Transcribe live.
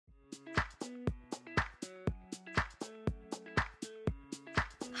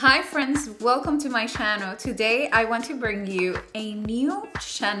Hi friends, welcome to my channel. Today I want to bring you a new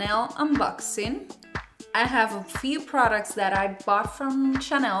Chanel unboxing. I have a few products that I bought from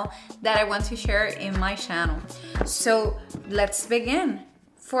Chanel that I want to share in my channel. So let's begin.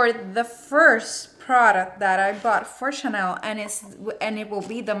 For the first product that I bought for Chanel, and it will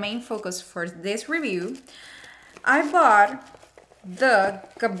be the main focus for this review, I bought the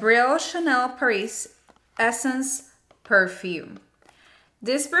Gabrielle Chanel Paris Essence perfume.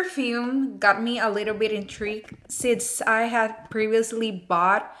 This perfume got me a little bit intrigued since I had previously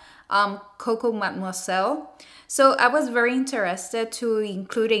bought Coco Mademoiselle. So I was very interested to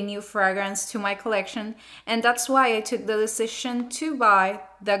include a new fragrance to my collection, and that's why I took the decision to buy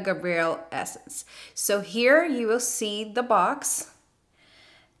the Gabrielle Essence. So here you will see the box.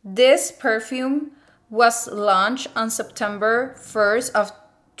 This perfume was launched on September 1st of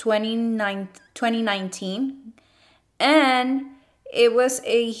 2019, and it was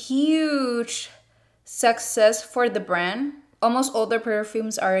a huge success for the brand. Almost all their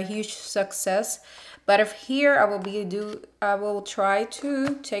perfumes are a huge success, but if here I will try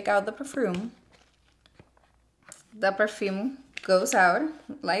to take out the perfume. The perfume goes out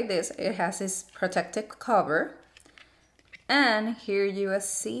like this. It has this protective cover, and here you will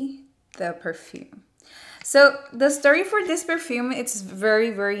see the perfume. So the story for this perfume, it's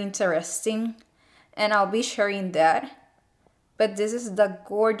very interesting, and I'll be sharing that. But this is the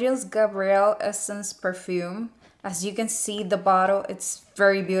gorgeous Gabrielle Essence perfume. As you can see, the bottle, it's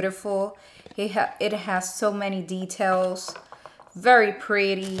very beautiful. It has so many details, very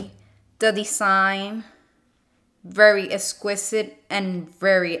pretty. The design, very exquisite and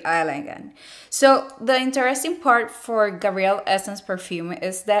very elegant. So the interesting part for Gabrielle Essence perfume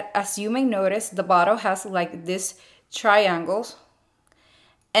is that, as you may notice, the bottle has like these triangles,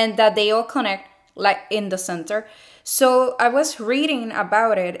 and that they all connect like in the center. So I was reading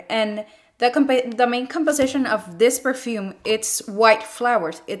about it, and the main composition of this perfume, it's white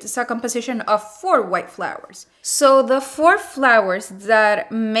flowers. It's a composition of 4 white flowers. So the 4 flowers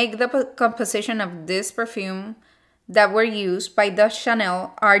that make the composition of this perfume that were used by the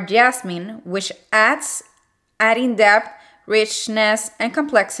Chanel are jasmine, which adding depth, richness, and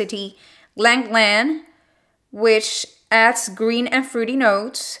complexity; ylang-ylang, which adds green and fruity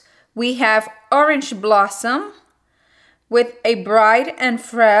notes. We have orange blossom with a bright and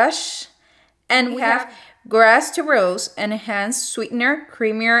fresh, and we have Grasse tuberose, enhanced sweetener,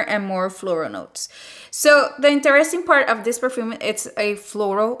 creamier, and more floral notes. So the interesting part of this perfume, it's a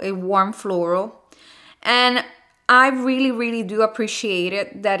floral, a warm floral, and I really do appreciate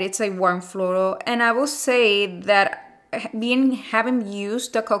it that it's a warm floral. And I will say that having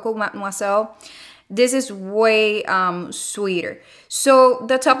used the Coco Mademoiselle, this is way sweeter. So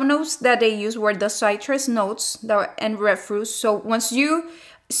the top notes that they used were the citrus notes and red fruits. So once you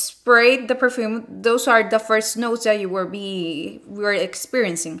spray the perfume, those are the first notes that you were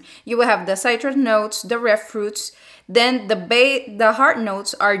experiencing. You will have the citrus notes, the red fruits, then the heart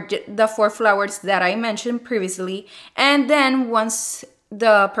notes are the 4 flowers that I mentioned previously, and then once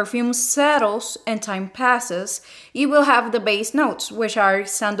the perfume settles and time passes, you will have the base notes, which are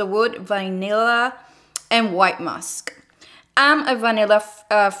sandalwood, vanilla, and white musk. I'm a vanilla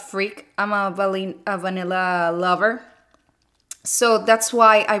freak. I'm a vanilla lover. So that's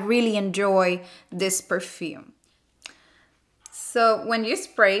why I really enjoy this perfume. So when you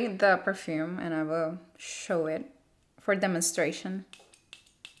spray the perfume, and I will show it for demonstration,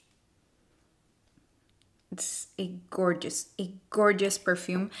 it's a gorgeous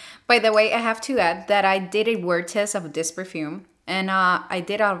perfume. By the way, I have to add that I did a word test of this perfume, and I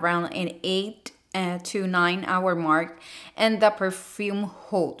did around an 8 to 9 hour mark, and the perfume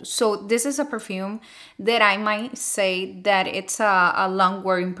holds. So this is a perfume that I might say that it's a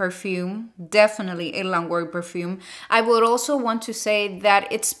long-wearing perfume, definitely a long-wearing perfume. I would also want to say that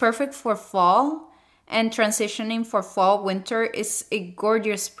it's perfect for fall, and transitioning for fall winter is a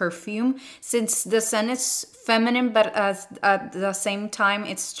gorgeous perfume since the scent is feminine, but at the same time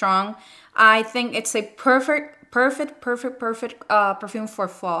it's strong. I think it's a perfect perfume for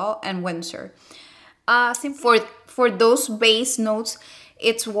fall and winter. For those base notes,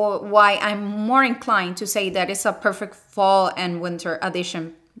 it's why I'm more inclined to say that it's a perfect fall and winter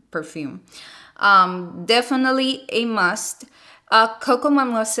addition perfume. Definitely a must. Coco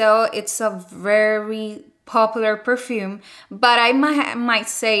Mademoiselle, it's a very popular perfume, but I might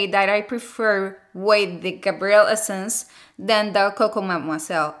say that I prefer way the Gabrielle Essence than the Coco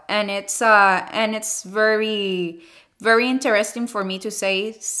Mademoiselle, and it's very very interesting for me to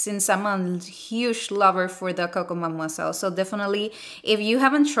say, since I'm a huge lover for the Coco Mademoiselle. So definitely, if you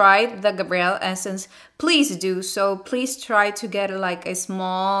haven't tried the Gabrielle Essence, please do so. Please try to get like a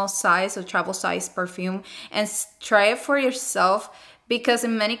small size, a travel size perfume, and try it for yourself, because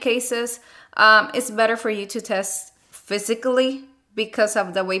in many cases, it's better for you to test physically, because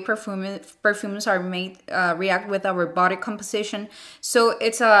of the way perfumes are made, react with our body composition. So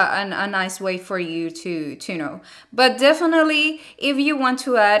it's a nice way for you to know. But definitely, if you want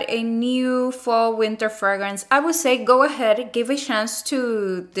to add a new fall winter fragrance, I would say go ahead, give a chance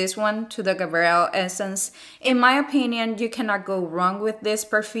to this one, to the Gabrielle Essence. In my opinion, you cannot go wrong with this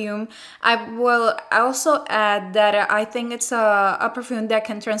perfume. I will also add that I think it's a perfume that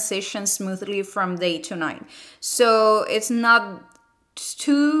can transition smoothly from day to night. So it's not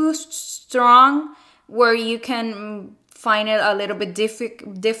too strong where you can find it a little bit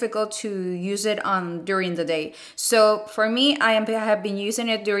difficult to use it on during the day. So for me, I have been using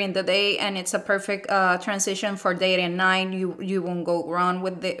it during the day, and it's a perfect transition for day and night. You won't go wrong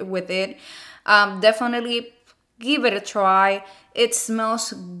with it. Definitely give it a try. It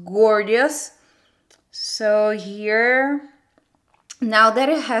smells gorgeous. So here, now that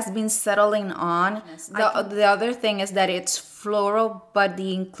it has been settling on, the other thing is that it's floral, but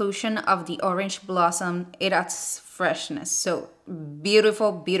the inclusion of the orange blossom, it adds freshness. So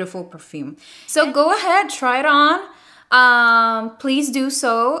beautiful, beautiful perfume. So go ahead, try it on. Please do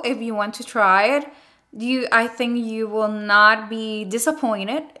so if you want to try it. I think you will not be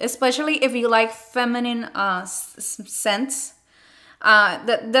disappointed, especially if you like feminine scents.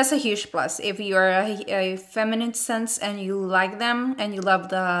 That's a huge plus. If you're a feminine scents and you like them, and you love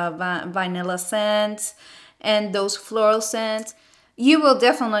the vanilla scents and those floral scents, you will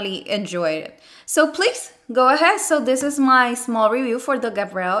definitely enjoy it. So please go ahead. So this is my small review for the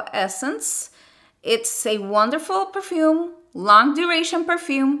Gabrielle Essence. It's a wonderful perfume, long duration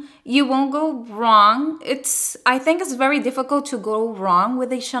perfume. You won't go wrong. I think it's very difficult to go wrong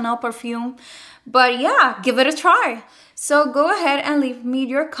with a Chanel perfume, but yeah, give it a try. So go ahead and leave me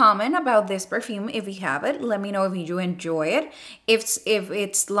your comment about this perfume if you have it. Let me know if you enjoy it. If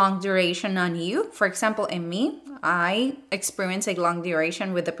it's long duration on you. For example, in me, I experience a long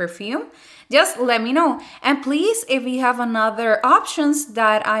duration with the perfume. Just let me know. And please, if you have another options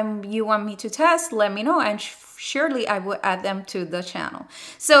that you want me to test, let me know, and surely I will add them to the channel.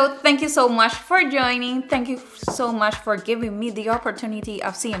 So thank you so much for joining. Thank you so much for giving me the opportunity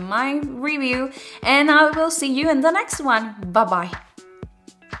of seeing my review, and I will see you in the next one. Bye bye.